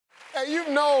Hey, you've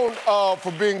known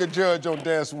for being a judge on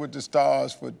Dancing with the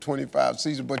Stars for 25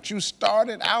 seasons, but you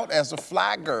started out as a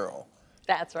fly girl.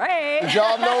 That's right. Did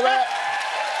y'all know that?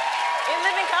 In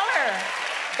Living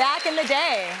Color. Back in the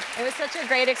day. It was such a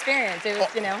great experience. It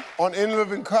was, you know. On In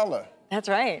Living Color. That's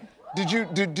right. Did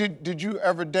you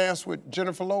ever dance with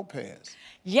Jennifer Lopez?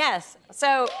 Yes.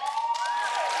 So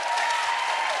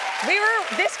we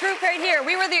were, this group right here,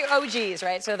 we were the OGs,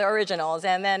 right? So the originals.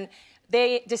 And then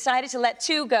they decided to let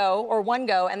two go, or one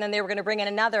go, and then they were gonna bring in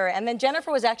another. And then Jennifer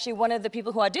was actually one of the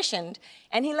people who auditioned,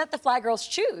 and he let the Fly Girls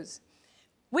choose.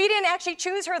 We didn't actually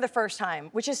choose her the first time,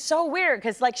 which is so weird,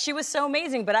 because like she was so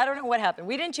amazing, but I don't know what happened.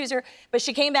 We didn't choose her, but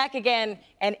she came back again,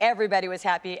 and everybody was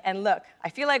happy. And look, I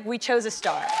feel like we chose a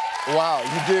star. Wow,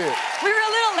 you did. We were a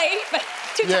little late, but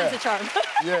two times the charm.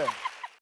 Yeah.